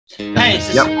Hey, it's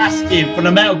Sebastian from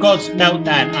the Metal Gods Meltdown,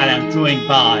 and I'm joined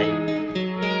by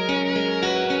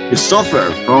Christopher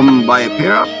from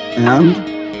VYPERA and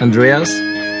Andreas,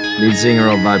 lead singer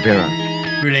of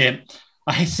VYPERA. Brilliant.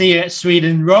 I see you at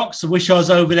Sweden RAWKS. I wish I was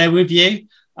over there with you.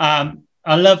 I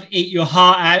love Eat Your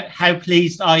Heart Out. How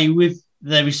pleased are you with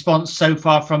the response so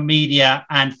far from media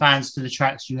and fans to the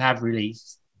tracks you have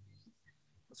released?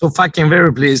 So fucking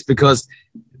very pleased, because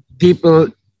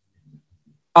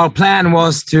our plan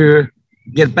was to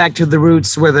get back to the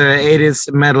roots where the 80s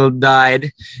metal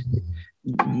died.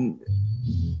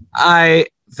 I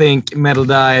think metal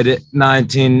died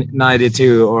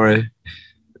 1992 or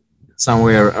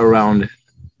somewhere around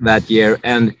that year,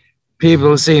 and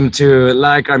people seem to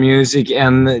like our music,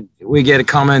 and we get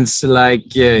comments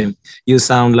like you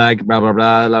sound like blah blah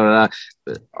blah blah blah,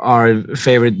 our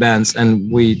favorite bands,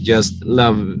 and we just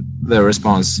love the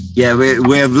response. Yeah,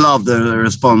 we have loved the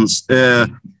response.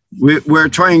 We're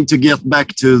trying to get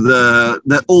back to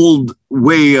the old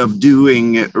way of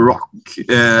doing rock,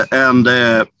 and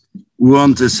we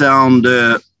want to sound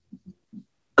a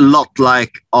lot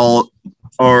like all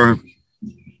our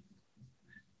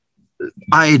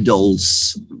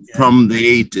idols from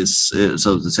the 80s,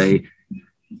 so to say.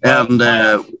 And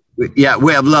we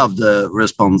have loved the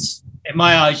response. In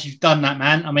my eyes, you've done that,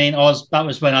 man. I mean, that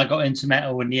was when I got into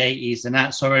metal in the 80s and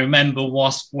that. So I remember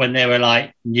Wasp when they were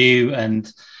like new,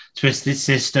 and Twisted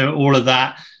Sister, all of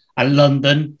that, and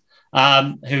London,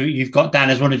 who you've got down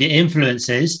as one of your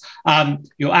influences.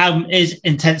 Your album is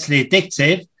intensely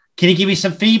addictive. Can you give me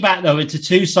some feedback, though, into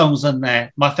two songs on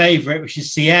there? My favorite, which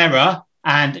is Sierra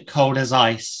and Cold as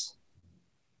Ice.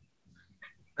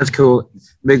 That's cool.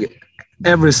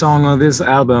 Every song on this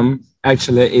album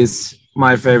actually is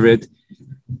my favorite.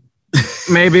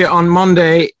 Maybe on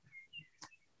Monday,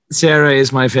 Sierra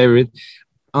is my favorite.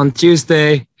 On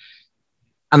Tuesday,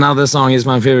 another song is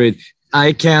my favorite. Though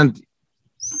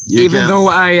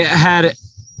I had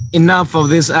enough of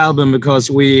this album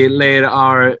because we laid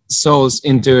our souls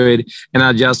into it, and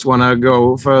I just want to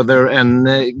go further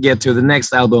and get to the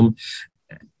next album,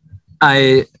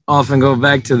 I often go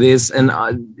back to this and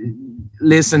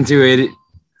listen to it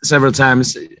several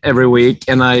times every week,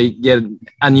 and I get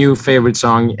a new favorite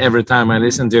song every time I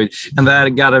listen to it. And that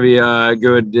gotta be a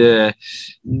good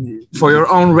for your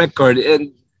own record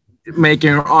and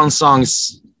making your own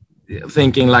songs,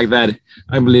 thinking like that.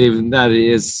 I believe that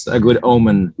is a good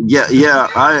omen. Yeah.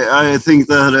 I think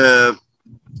that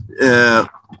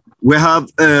we have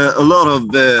a lot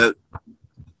of.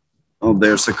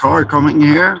 There's a car coming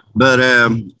here, but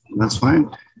that's fine.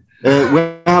 We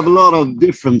have a lot of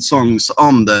different songs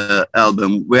on the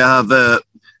album. We have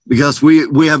because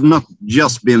we have not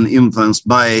just been influenced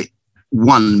by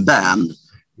one band.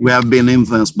 We have been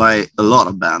influenced by a lot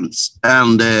of bands,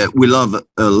 and we love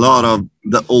a lot of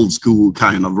the old school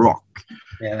kind of rock.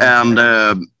 Yeah, and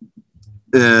a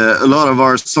lot of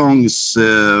our songs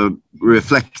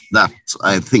reflect that,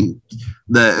 I think.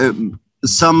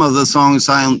 Some of the songs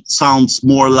sounds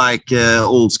more like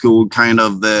old school kind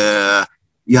of.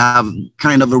 You have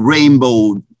kind of a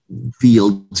rainbow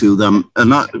feel to them,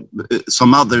 and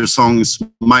some other songs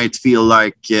might feel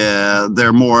like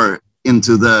they're more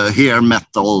into the hair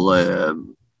metal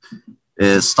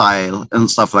style and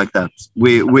stuff like that.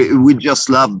 We just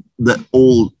love the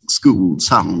old school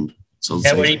sound. So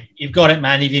yeah, well, you've got it,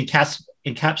 man. You've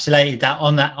encapsulated that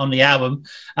on the album.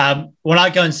 When I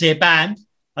go and see a band,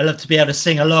 I love to be able to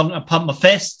sing along and pump my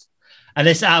fist, and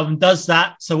this album does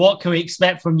that. So what can we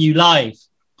expect from you live?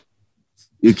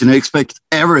 You can expect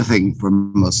everything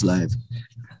from us live,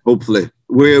 hopefully.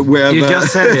 You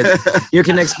just said it. You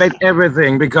can expect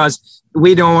everything, because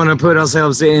we don't want to put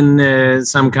ourselves in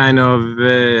some kind of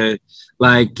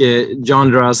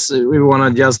genres. We want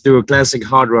to just do a classic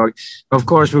hard rock. Of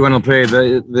course, we're going to play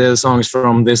the songs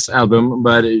from this album,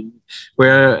 but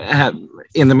we're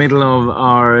in the middle of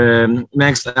our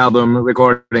next album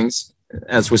recordings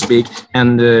as we speak,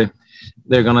 and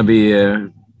they're going to be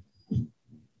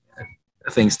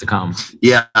things to come.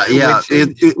 Yeah.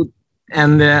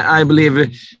 And I believe,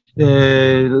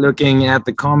 looking at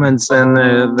the comments and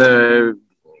the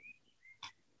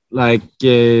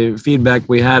feedback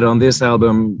we had on this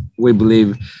album, we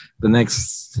believe the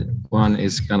next one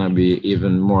is gonna be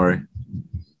even more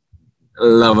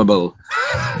lovable.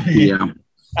 Yeah.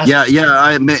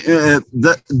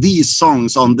 These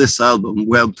songs on this album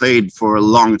we have played for a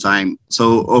long time,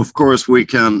 so of course we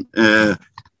can.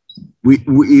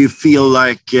 We feel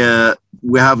like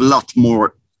we have a lot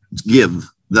more to give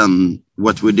than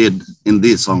what we did in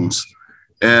these songs.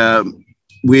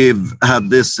 We've had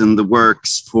this in the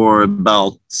works for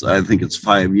about, I think it's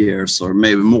 5 years or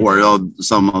maybe more of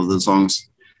some of the songs.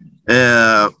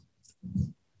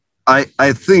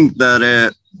 I think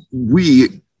that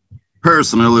we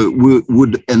personally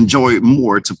would enjoy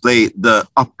more to play the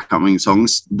upcoming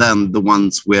songs than the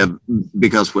ones we have,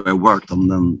 because we have worked on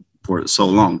them for so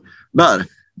long. But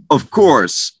of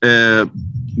course,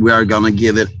 we are gonna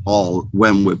give it all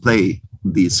when we play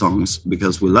these songs,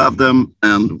 because we love them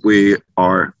and we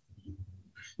are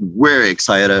very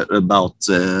excited about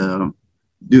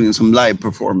doing some live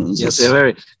performances. Yes,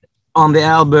 very. On the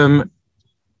album,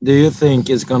 do you think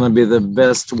it's gonna be the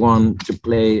best one to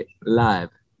play live?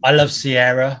 I love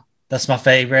Sierra. That's my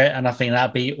favorite, and I think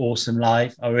that'd be awesome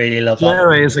live. I really love that.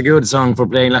 Sierra is a good song for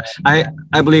playing live.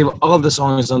 I believe all the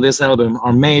songs on this album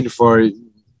are made for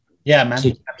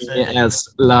as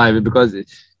live, because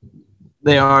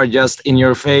they are just in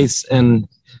your face, and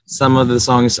some of the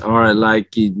songs are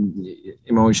like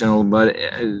emotional, but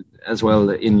as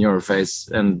well in your face.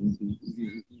 And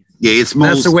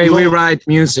that's the way we write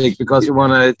music, because we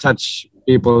want to touch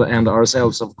people and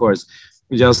ourselves, of course.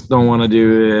 We just don't want to do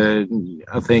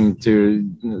a thing to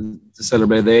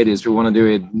celebrate the 80s. We want to do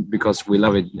it because we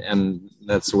love it, and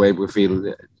that's the way we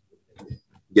feel.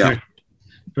 Yeah.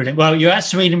 Brilliant. Well, you're at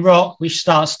Sweden Rock, which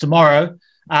starts tomorrow.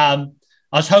 I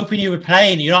was hoping you were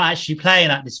playing. You're not actually playing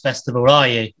at this festival, are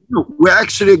you? We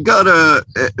actually got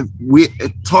we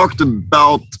talked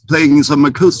about playing some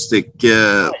acoustic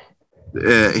here,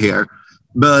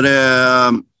 but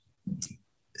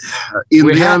in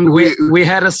the end, we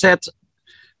had a set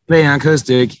playing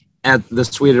acoustic at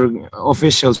the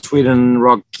official Sweden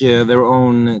Rock, their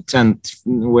own tent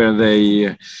where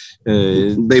they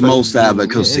most have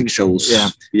acoustic shows.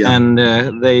 Yeah. And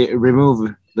they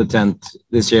removed the tent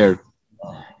this year.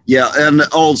 Yeah, and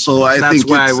also I think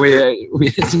that's why we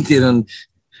didn't.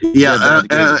 Yeah,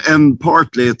 and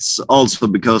partly it's also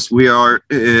because we are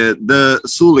the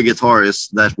solo guitarist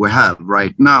that we have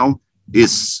right now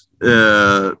is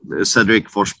Cedric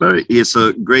Forsberg. Is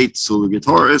a great solo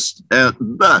guitarist,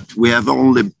 but we have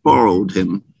only borrowed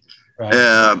him.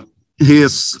 Right. He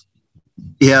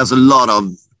has a lot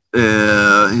of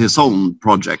his own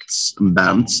projects and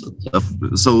bands,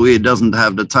 so he doesn't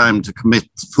have the time to commit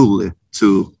fully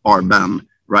to our band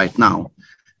right now.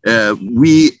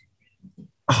 We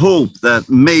hope that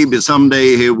maybe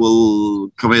someday he will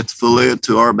commit fully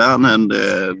to our band and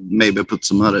maybe put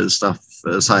some other stuff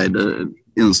aside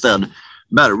instead.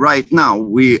 But right now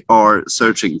we are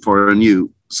searching for a new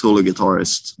solo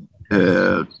guitarist,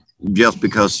 just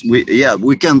because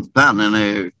we can't plan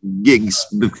any gigs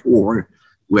before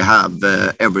we have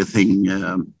everything.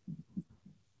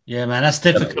 Yeah, man, that's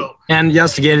difficult. And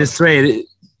just to get it straight,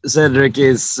 Cedric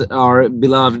is our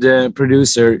beloved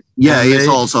producer. Yeah, he's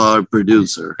also our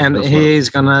producer. And he's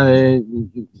gonna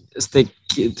stick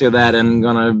to that and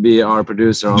gonna be our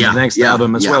producer on the next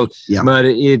album as well. Yeah. But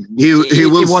he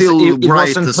will still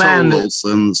write the solos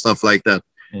and stuff like that.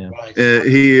 Yeah.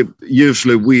 He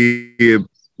usually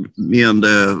me and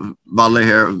Valle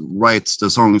here writes the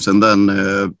songs, and then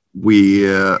we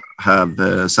have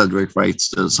Cedric writes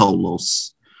the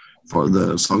solos for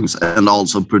the songs and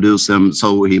also produce them,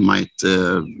 so he might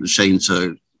change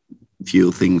a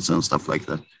few things and stuff like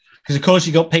that. Because of course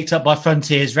you got picked up by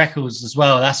Frontiers Records as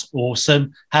well. That's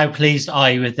awesome. How pleased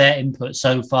are you with their input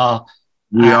so far?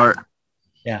 We are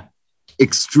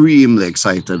extremely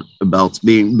excited about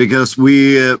being, because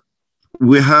we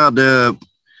had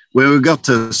when we got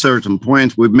to a certain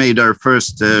point, we made our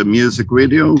first music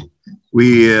video.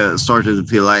 We started to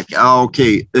feel like,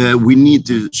 we need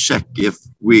to check if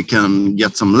we can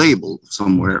get some label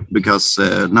somewhere, because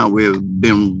now we've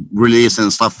been releasing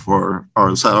stuff for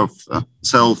ourselves,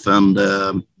 and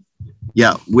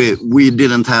we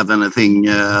didn't have anything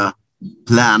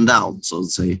planned out, so to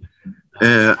say.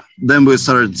 Then we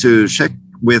started to check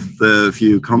with a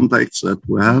few contacts that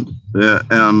we had,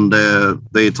 and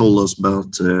they told us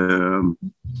about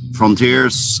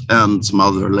Frontiers and some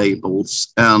other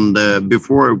labels. And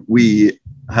before we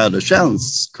had a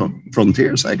chance,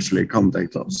 Frontiers actually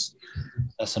contacted us.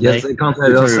 That's amazing. Yes, they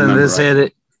contacted us and they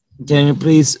said, "Can you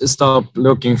please stop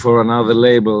looking for another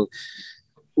label?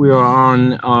 We are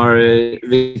on our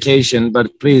vacation,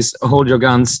 but please hold your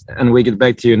guns and we get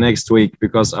back to you next week,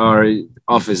 because our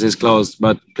office is closed.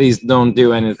 But please don't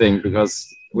do anything, because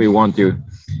we want you."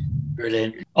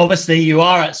 Brilliant. Obviously, you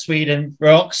are at Sweden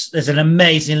Rocks. There's an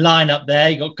amazing lineup there.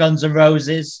 You got Guns N'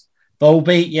 Roses,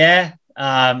 Volbeat,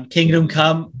 Kingdom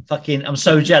Come. I'm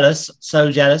so jealous.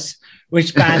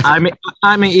 Which band?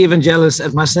 I'm even jealous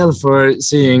at myself for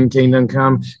seeing Kingdom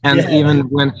Come, and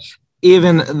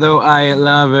even though I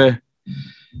love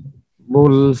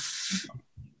Wolf,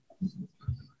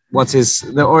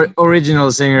 the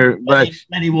original singer, but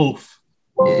Lenny Wolf.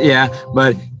 Yeah,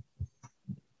 but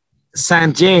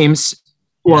St. James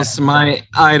was my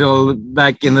idol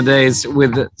back in the days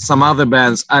with some other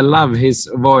bands. I love his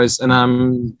voice, and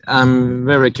I'm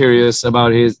very curious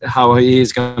about how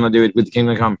he's gonna do it with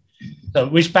Kingdom Come. So,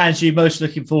 which bands are you most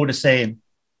looking forward to seeing?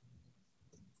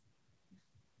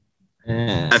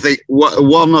 I think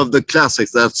one of the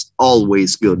classics that's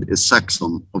always good is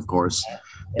Saxon, of course.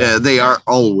 They are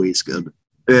always good.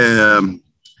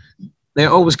 They're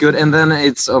always good, and then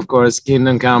it's of course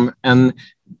Kingdom Come and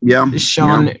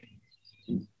Sean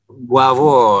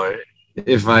Wavor,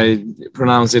 if I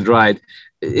pronounce it right.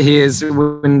 He is,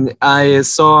 when I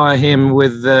saw him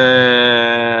with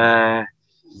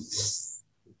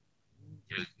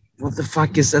what the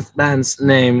fuck is that band's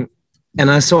name? And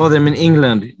I saw them in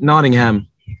England, Nottingham.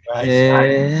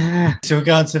 Right. So we'll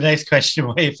go on to the next question.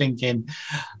 What are you thinking?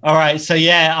 All right. So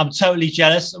yeah, I'm totally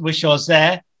jealous. I wish I was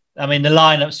there. I mean, the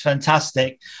lineup's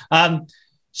fantastic.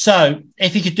 So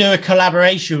if you could do a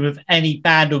collaboration with any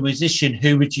band or musician,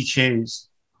 who would you choose?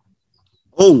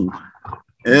 Oh,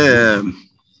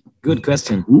 good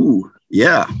question. Ooh,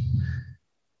 yeah.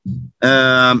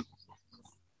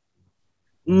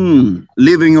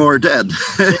 Living or Dead?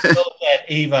 Living or Dead,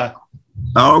 either.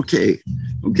 Okay.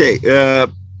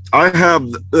 I have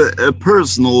a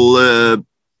personal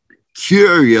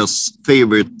curious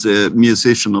favorite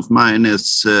musician of mine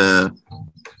is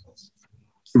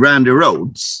Randy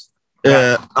Rhoads.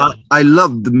 I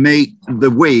love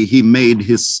the way he made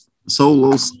his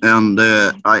solos, and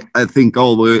I think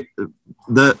all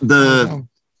the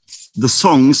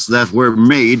songs that were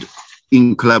made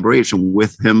in collaboration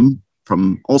with him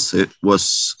from Ozzy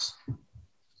was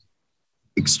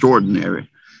extraordinary.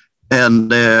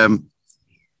 And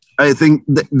I think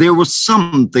there was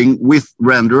something with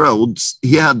Randy Rhoads.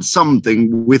 He had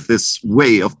something with his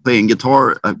way of playing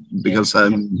guitar, because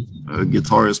I'm a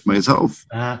guitarist myself.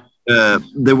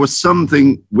 There was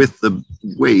something with the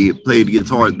way he played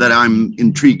guitar that I'm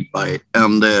intrigued by,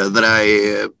 and that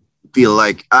I feel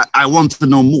like I want to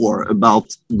know more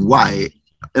about why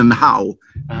and how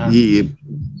he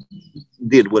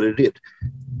did what he did.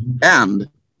 And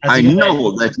I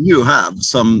know that you have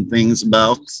some things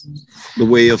about the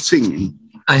way of singing.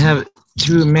 I have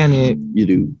too many. You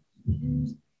do.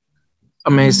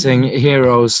 Amazing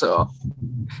heroes,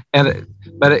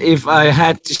 but if I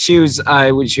had to choose,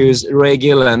 I would choose Ray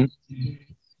Gillen,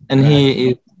 and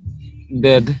he is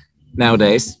dead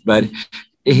nowadays, but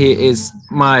he is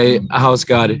my house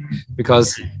god,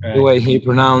 because the way he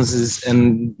pronounces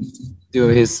and do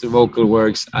his vocal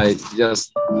works, I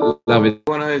just love it. I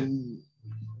want to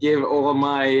give all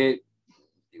my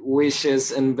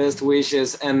wishes and best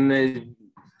wishes, and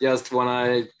just want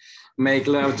to make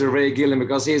love to Ray Gillen,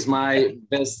 because he's my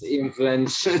best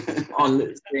influence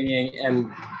on singing,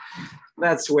 and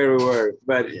that's where we were.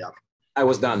 But I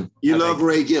was done. You love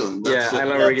Ray Gillen. I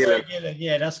love Ray Gillen.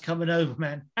 Yeah, that's coming over,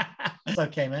 man. That's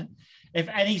okay, man. If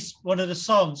any one of the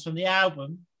songs from the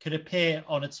album could appear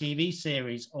on a TV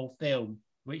series or film,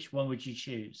 which one would you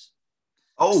choose?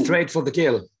 Oh, Straight for the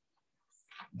Kill.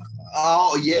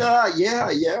 Oh yeah,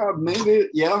 maybe,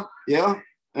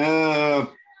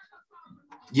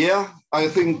 yeah. I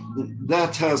think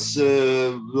that has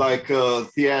like a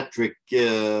theatric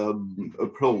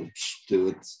approach to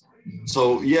it.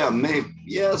 So maybe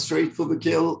Straight for the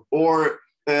Kill. Or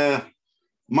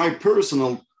my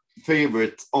personal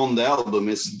favorite on the album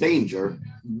is Danger.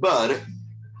 But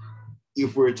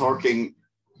if we're talking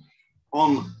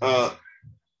on a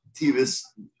TV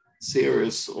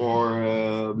series or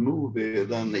a movie,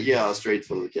 then Straight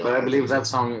for the Kill. But I believe that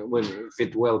song would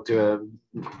fit well to a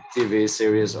TV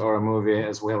series or a movie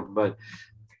as well. But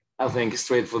I think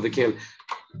Straight for the Kill,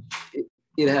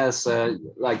 it has,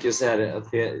 like you said, a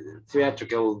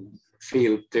theatrical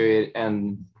feel to it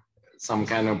and some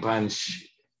kind of punch.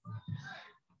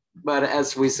 But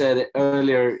as we said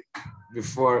earlier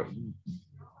before,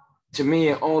 to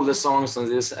me, all the songs on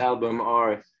this album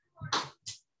are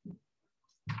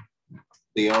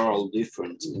they are all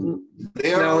different.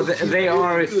 They are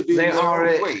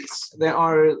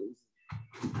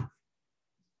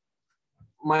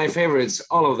my favorites,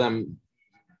 all of them,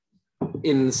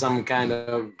 in some kind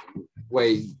of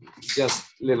way, just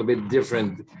a little bit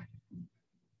different.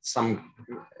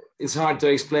 It's hard to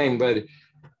explain, but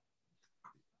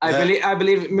I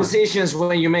believe musicians,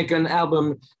 when you make an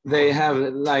album, they have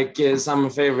like some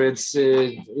favorites,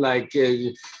 like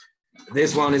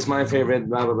this one is my favorite,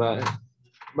 blah blah blah.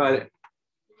 But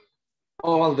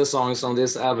all the songs on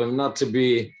this album, not to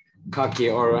be cocky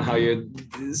or how you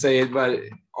say it, but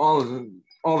all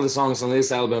the songs on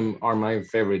this album are my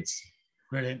favorites.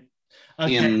 Brilliant.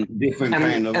 Okay. In different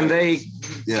kind of, and they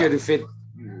could fit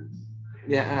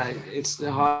Yeah, it's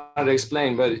hard to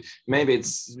explain, but maybe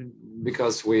it's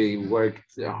because we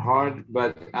worked hard.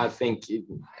 But I think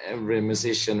every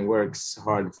musician works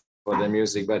hard for their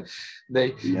music. But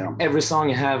they every song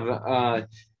have.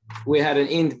 We had an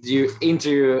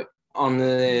interview on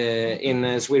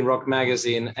in Sweden Rock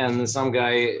magazine, and some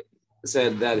guy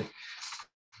said that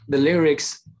the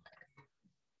lyrics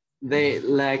they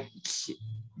lack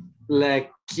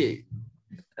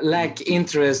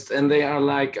interest, and they are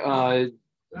like a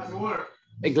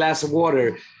glass of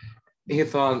water. He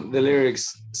thought the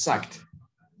lyrics sucked,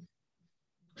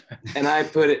 and I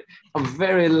put a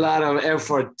very lot of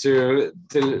effort to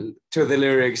the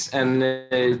lyrics, and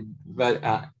but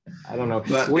I don't know.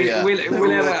 But we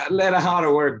let a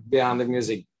harder work behind the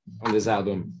music on this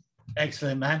album.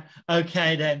 Excellent, man.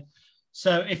 Okay, then.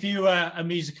 So, if you were a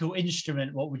musical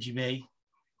instrument, what would you be?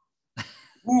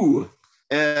 Ooh.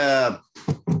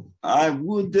 I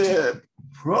would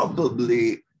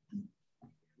probably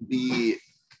be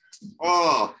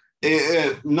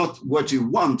not what you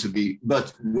want to be,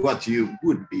 but what you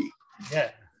would be. Yeah.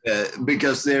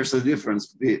 Because there's a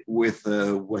difference with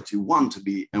what you want to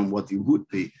be and what you would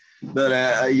be. But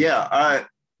I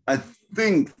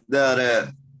think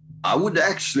that I would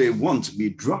actually want to be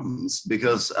drums,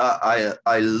 because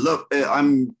I love.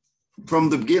 I'm from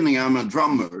the beginning. I'm a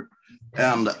drummer,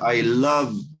 and I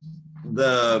love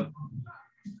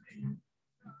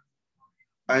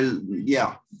I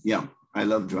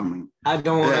love drumming. I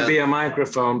don't want to be a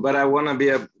microphone, but I want to be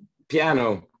a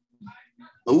piano.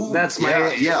 Oh, that's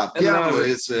my piano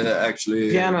is actually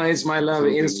piano is my love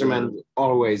instrument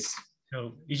always.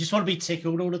 Cool. You just want to be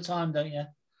tickled all the time, don't you?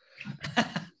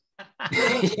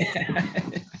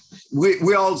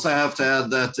 We also have to add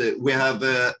that we have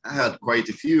had quite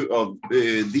a few of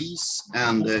these,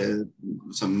 and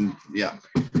some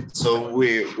so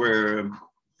we're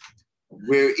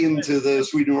into the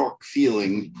Sweden rock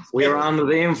feeling. We're under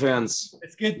the influence.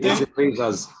 It's good, dude.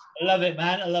 I love it,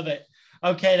 man. I love it.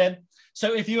 Okay, then.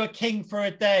 So if you were king for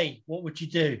a day, what would you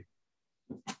do?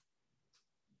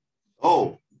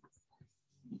 Oh.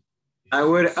 I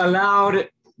would allow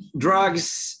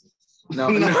drugs. No.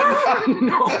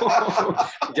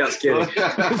 Just kidding.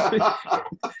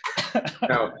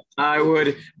 No, I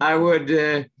would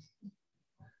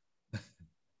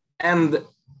end.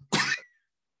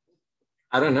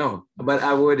 I don't know, but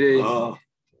I would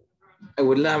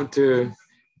love to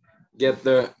get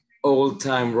the old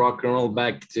time rock and roll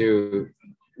back to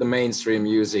the mainstream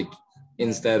music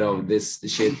instead of this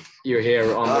shit you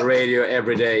hear on the radio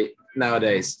every day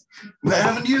nowadays. We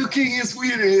have a new king in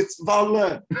Sweden. It's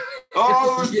Valle.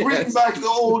 Oh, yes. Bring back the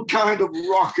old kind of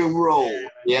rock and roll.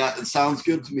 Yeah, it sounds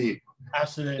good to me.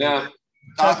 Absolutely. Yeah,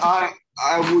 I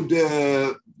would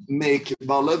make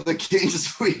Valle the king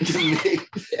so we can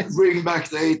bring back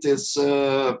the 80s.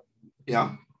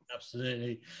 Yeah.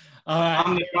 Absolutely. All right.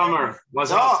 I'm the drummer.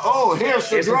 Here's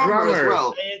the drummer as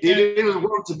well. He didn't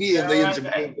want to be in the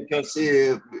interview because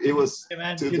he was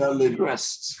too badly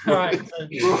dressed. All right.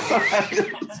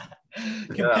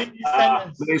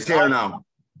 He's here now.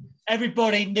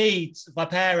 Everybody needs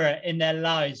VYPERA in their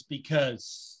lives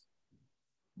because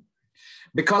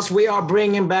we are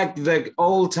bringing back the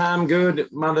old-time good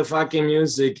motherfucking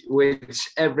music, which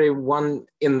everyone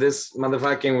in this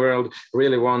motherfucking world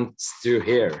really wants to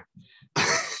hear.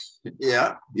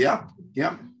 Yeah.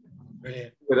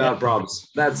 Brilliant. Without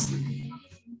problems.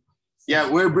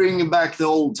 We're bringing back the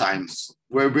old times.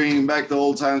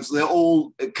 The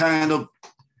old kind of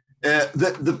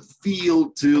the feel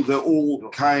to the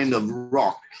old kind of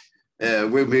rock.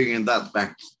 We're bringing that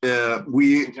back.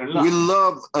 We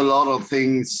love a lot of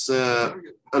things. A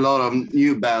lot of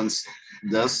new bands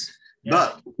does,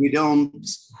 but we don't.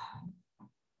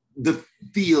 The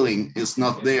feeling is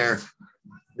not there.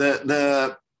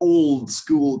 The old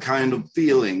school kind of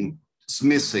feeling is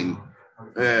missing.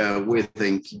 We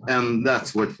think, and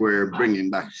that's what we're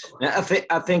bringing back.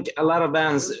 I think a lot of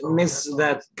bands miss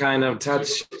that kind of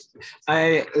touch.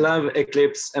 I love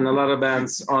Eclipse and a lot of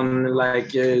bands on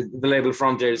like the label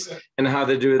Frontiers and how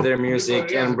they do their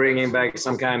music and bringing back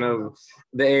some kind of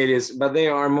the 80s, but they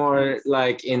are more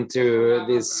like into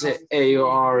this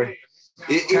AOR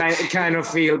kind of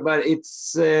feel, but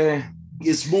it's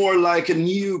more like a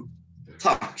new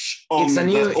touch on it's a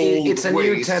new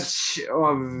ways. Touch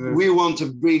of we want to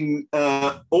bring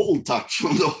old touch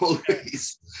on the old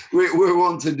ways. We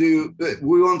want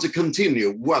to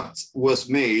continue what was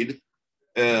made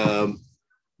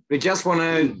we just want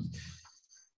to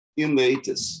in the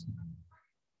 80s.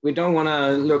 We don't want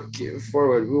to look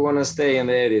forward, we want to stay in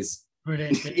the 80s.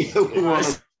 Brilliant. We want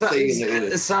to stay in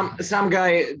the 80s. Some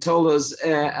guy told us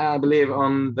I believe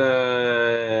on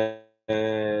the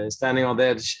Standing on the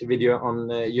Edge video on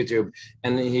YouTube,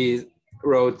 and he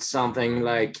wrote something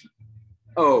like,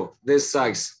 "Oh, this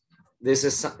sucks. This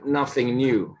is nothing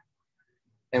new,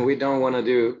 and we don't want to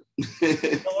do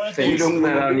things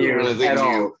that are new at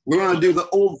all. We want to do the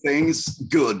old things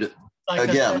good Like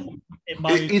again."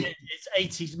 It's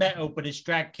 80s metal, but it's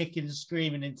drag kicking and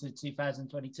screaming into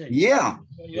 2022. Yeah,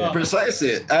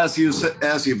 precisely as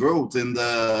you wrote in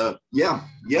the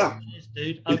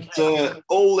Dude. It's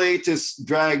all 80s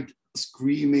drag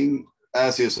screaming,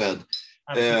 as you said.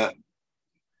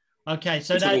 Okay,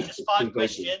 so now just 5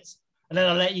 questions, and then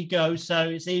I'll let you go. So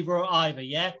it's either or either,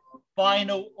 yeah?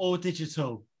 Vinyl or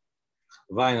digital?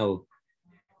 Vinyl.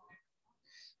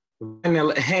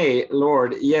 Vinyl, hey,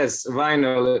 Lord, yes,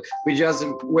 vinyl.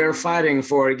 We're fighting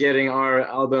for getting our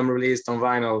album released on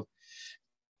vinyl.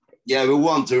 Yeah, we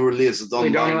want to release it on vinyl.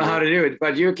 We don't know how to do it,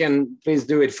 but you can please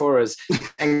do it for us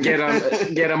and get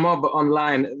a mob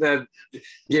online that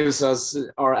gives us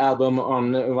our album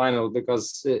on vinyl,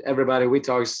 because everybody we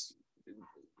talk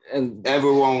and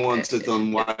everyone wants it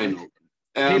on vinyl.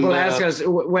 And, people ask us,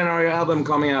 when are your album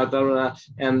coming out,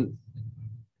 and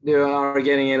they are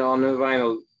getting it on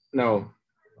vinyl. No,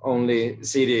 only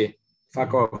CD.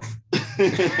 Fuck off.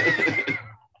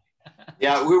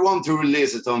 Yeah, we want to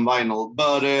release it on vinyl,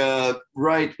 but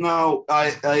right now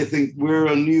I think we're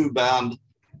a new band.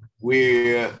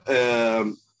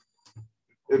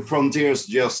 Frontiers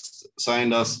just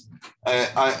signed us.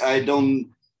 I don't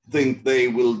think they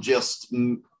will just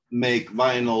make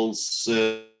vinyls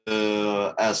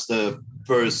as the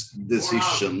first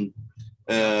decision.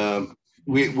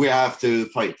 We have to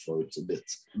fight for it a bit,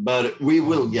 but we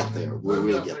will get there.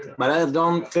 But I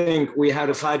don't think we have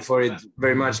to fight for it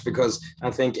very much, because I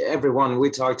think everyone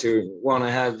we talk to want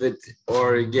to have it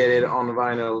or get it on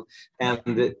vinyl.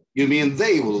 And you mean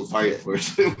they will fight for it?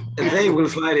 They will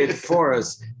fight it for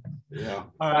us. Yeah,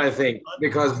 I think,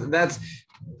 because that's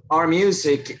our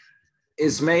music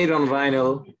is made on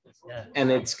vinyl,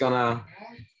 and it's gonna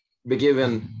be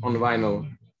given on vinyl,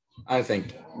 I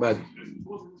think. But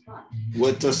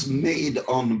what does made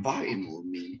on vinyl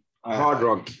mean? Hard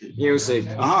rock music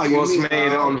was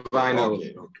made on vinyl.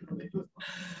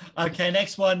 Okay,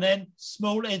 next one then.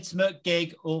 Small intimate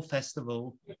gig or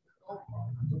festival?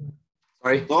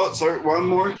 Sorry? Oh, sorry, one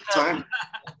more time.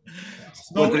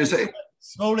 What did you say?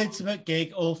 Small intimate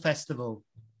gig or festival?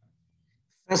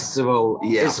 Festival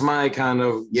is my kind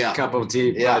of cup of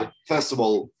tea. Yeah,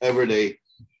 festival every day.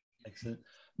 Excellent.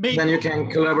 Then you can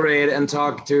collaborate and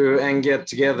talk to and get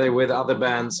together with other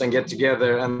bands and get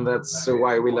together, and that's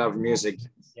why we love music.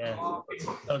 Yeah,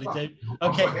 totally do.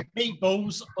 Okay,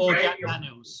 meatballs or Jack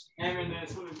Daniels?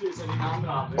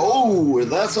 Oh,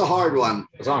 that's a hard one.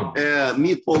 Song.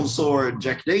 Meatballs or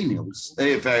Jack Daniels,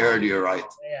 if I heard you right.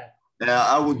 Yeah.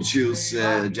 I would choose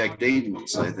Jack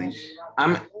Daniels, I think.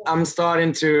 I'm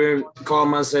starting to call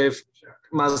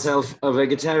myself a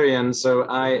vegetarian, so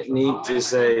I need to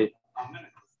say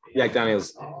Jack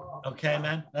Daniels. Okay,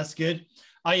 man, that's good.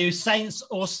 Are you saints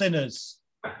or sinners?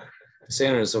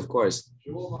 Sinners, of course.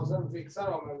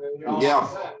 Yeah,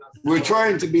 we're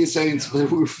trying to be saints, but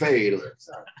we fail.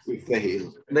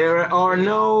 There are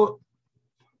no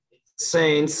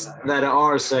saints that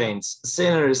are saints.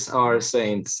 Sinners are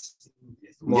saints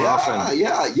more often.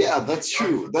 Yeah, that's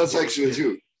true. That's actually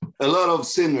true. A lot of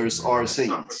sinners are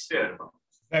saints.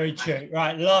 Very true.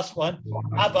 Right, last one.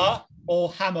 ABBA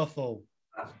or Hammerfall?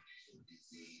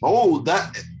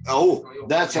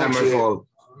 That's actually. Hammerfall.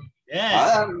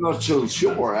 Yeah. I'm not so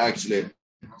sure, actually.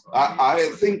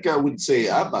 I think I would say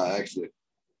ABBA, actually.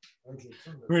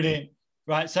 Brilliant.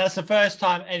 Right, so that's the first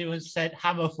time anyone said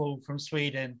Hammerfall from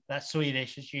Sweden. That's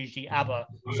Swedish. It's usually ABBA,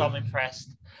 so I'm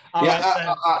impressed.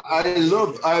 ABBA,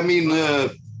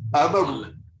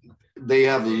 they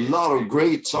have a lot of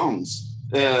great songs.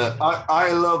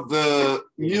 I love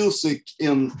music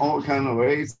in all kind of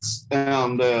ways,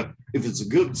 and if it's a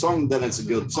good song, then it's a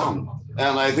good song.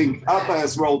 And I think ABBA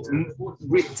has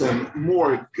written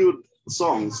more good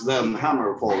songs than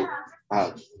Hammerfall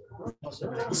had.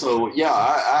 So yeah,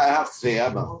 I have to say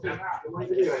ABBA.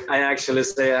 I actually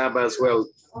say ABBA as well,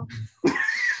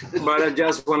 but I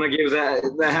just want to give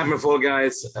the Hammerfall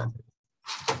guys.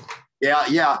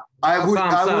 Yeah. I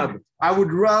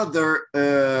would rather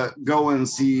go and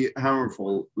see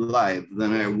Hammerfall live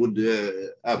than I would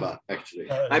ABBA,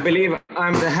 actually. I believe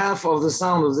I'm the half of the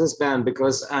sound of this band,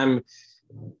 because I'm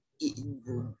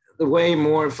way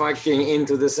more fucking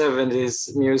into the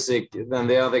 70s music than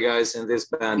the other guys in this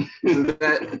band.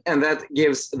 and that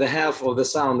gives the half of the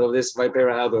sound of this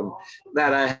VYPERA album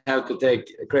that I have to take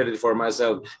credit for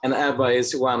myself. And ABBA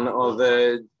is one of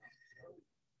the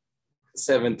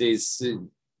 70s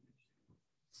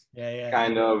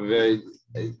kind of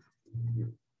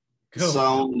cool.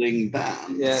 sounding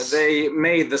band. Yeah, they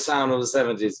made the sound of the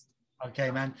 70s.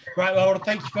 Okay, man. Right, well,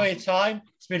 thank you for your time.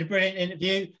 It's been a brilliant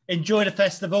interview. Enjoy the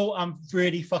festival. I'm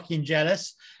really fucking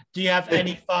jealous. Do you have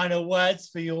any final words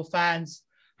for your fans,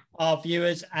 our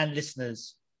viewers and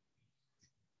listeners?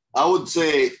 I would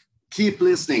say keep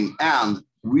listening, and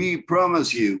we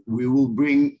promise you we will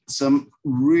bring some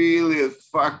really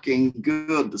fucking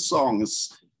good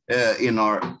songs in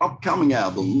our upcoming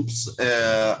albums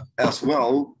as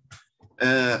well.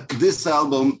 This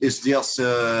album is just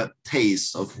a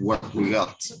taste of what we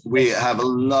got. We have a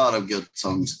lot of good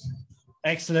songs.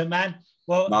 Excellent, man.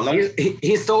 Well,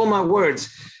 he stole my words.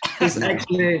 He's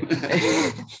actually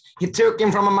he took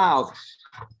him from my mouth.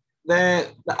 The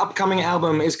upcoming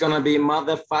album is gonna be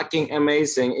motherfucking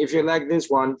amazing. If you like this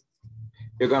one,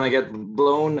 you're gonna get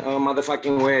blown a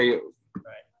motherfucking way.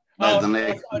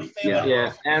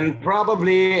 Yeah, and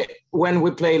probably when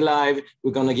we play live,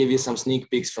 we're gonna give you some sneak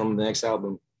peeks from the next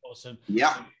album. Awesome.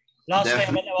 Yeah. Last thing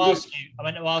I meant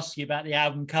to ask you about the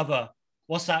album cover.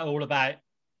 What's that all about?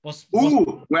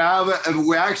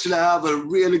 We actually have a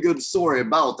really good story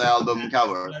about the album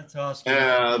cover.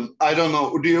 I don't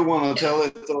know. Do you want to tell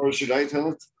it, or should I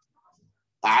tell it?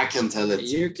 I can tell it.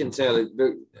 You can tell it.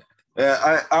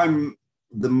 I'm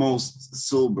the most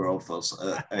sober of us,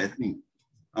 I think.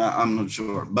 I'm not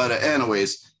sure, but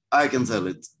anyways, I can tell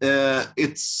it.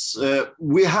 It's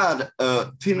we had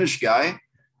a Finnish guy,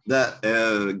 that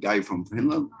guy from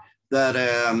Finland, that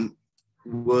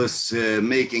was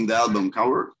making the album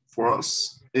cover for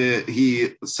us. He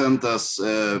sent us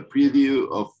a preview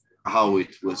of how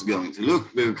it was going to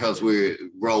look, because we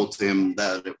wrote him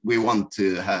that we want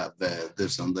to have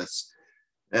this and this.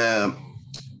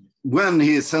 When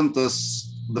he sent us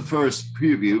the first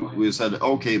preview, we said,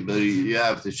 okay, but you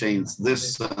have to change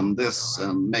this and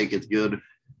make it good.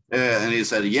 And he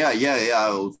said, yeah,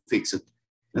 I'll fix it.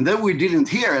 And then we didn't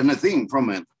hear anything from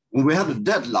it. And we had a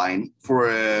deadline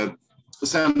for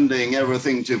sending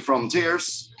everything to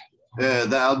Frontiers,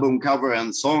 the album cover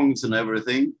and songs and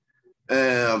everything.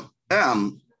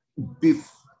 And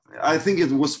I think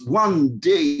it was one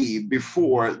day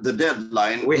before the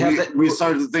deadline, we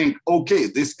started to think, okay,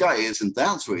 this guy isn't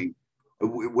answering.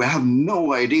 We have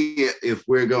no idea if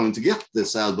we're going to get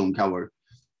this album cover.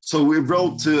 So we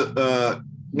wrote to a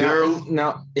girl.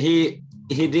 No, he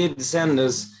did send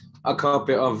us a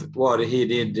copy of what he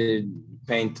did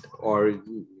paint or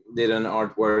did an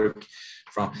artwork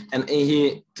from. And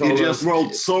he told us,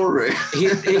 wrote sorry.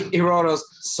 he wrote us,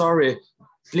 sorry,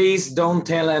 please don't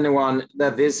tell anyone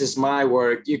that this is my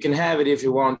work. You can have it if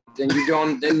you want, and you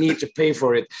don't need to pay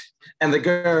for it. And the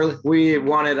girl, we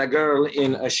wanted a girl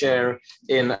in a chair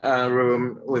in a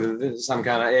room with some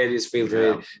kind of 80s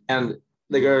filter. And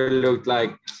the girl looked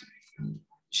like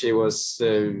she was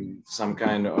some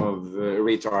kind of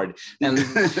retard. And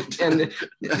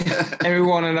we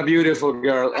wanted a beautiful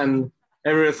girl, and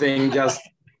everything just,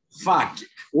 fuck.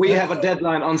 We have a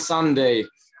deadline on Sunday.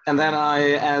 And then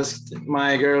I asked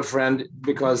my girlfriend,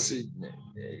 because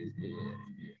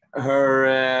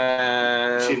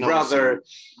her brother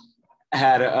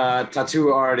had a tattoo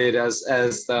artist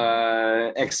as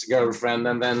the ex-girlfriend,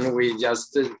 and then we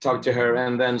just talked to her,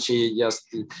 and then she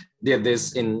just did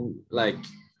this in like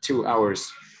 2 hours.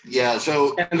 Yeah,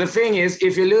 so... And the thing is,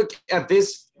 if you look at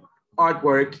this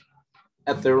artwork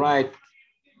at the right,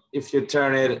 if you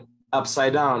turn it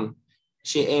upside down,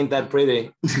 she ain't that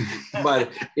pretty.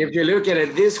 But if you look at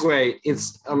it this way,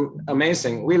 it's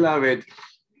amazing. We love it.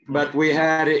 But we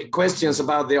had questions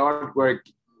about the artwork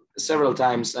several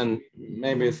times, and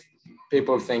maybe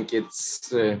people think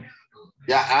it's I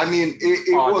mean,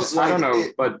 it was like, I don't know,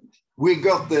 but we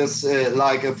got this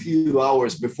like a few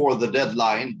hours before the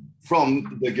deadline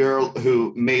from the girl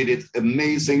who made it.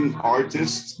 Amazing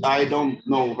artist. I don't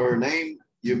know her name.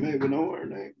 You maybe know her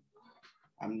name.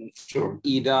 I'm not sure.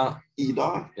 Ida,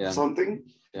 yeah. Something.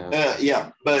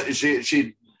 Yeah. But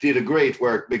she did a great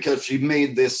work, because she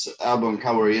made this album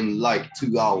cover in like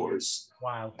 2 hours.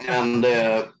 Wow. And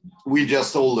we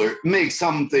just told her, make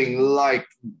something like,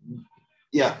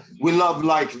 we love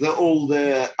like the old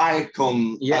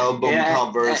Icon album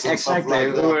covers. And exactly. Stuff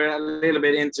like that. We were a little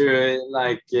bit into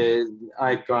like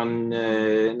Icon,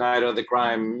 Night of the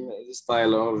Crime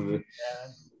style of.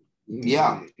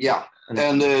 Yeah.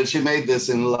 And she made this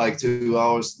in like 2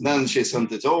 hours. Then she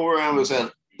sent it over, and we said,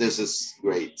 this is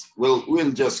great.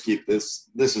 We'll just keep this.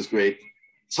 This is great.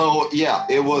 So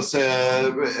it was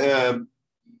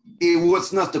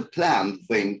not a planned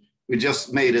thing. We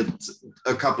just made it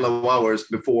a couple of hours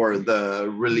before the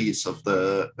release of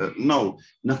the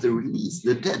not the release,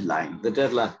 the deadline.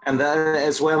 And that,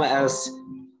 as well as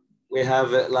we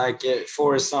have like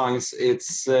 4 songs.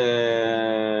 It's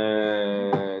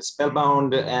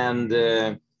Spellbound and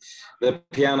the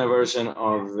piano version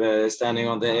of Standing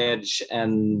on the Edge,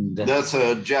 and that's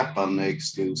a Japan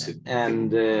exclusive.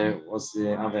 And what's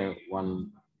the other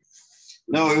one?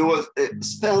 No, it was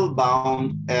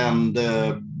Spellbound and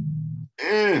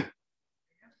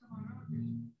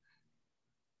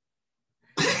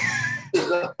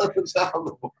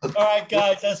All right,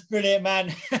 guys, that's brilliant,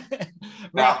 man.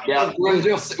 yeah, we'll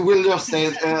just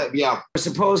say yeah. We're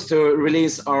supposed to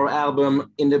release our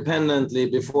album independently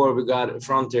before we got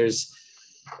Frontiers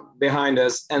behind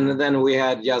us, and then we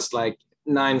had just like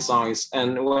 9 songs,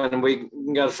 and when we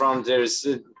got Frontiers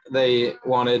they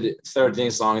wanted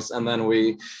 13 songs, and then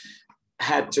we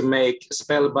had to make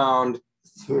Spellbound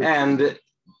 13. and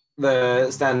the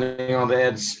Standing on the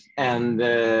Edge and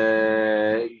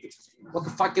what the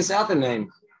fuck is the other name?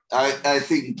 I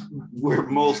think we're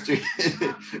mostly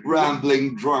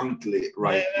rambling drunkly,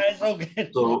 right? Yeah, that's all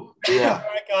good. So yeah. All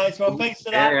right, guys. Well, thanks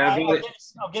for that. Yeah,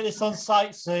 I'll get this on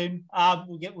site soon.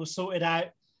 We'll sort it out.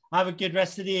 Have a good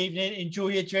rest of the evening. Enjoy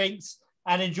your drinks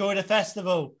and enjoy the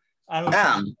festival.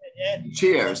 And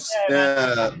cheers,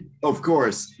 of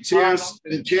course. Cheers,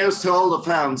 cheers to all the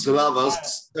fans who love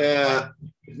us.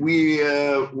 We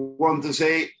want to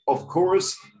say, of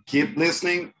course, keep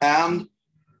listening, and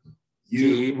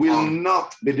you will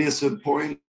not be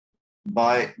disappointed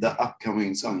by the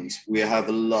upcoming songs. We have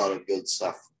a lot of good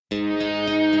stuff.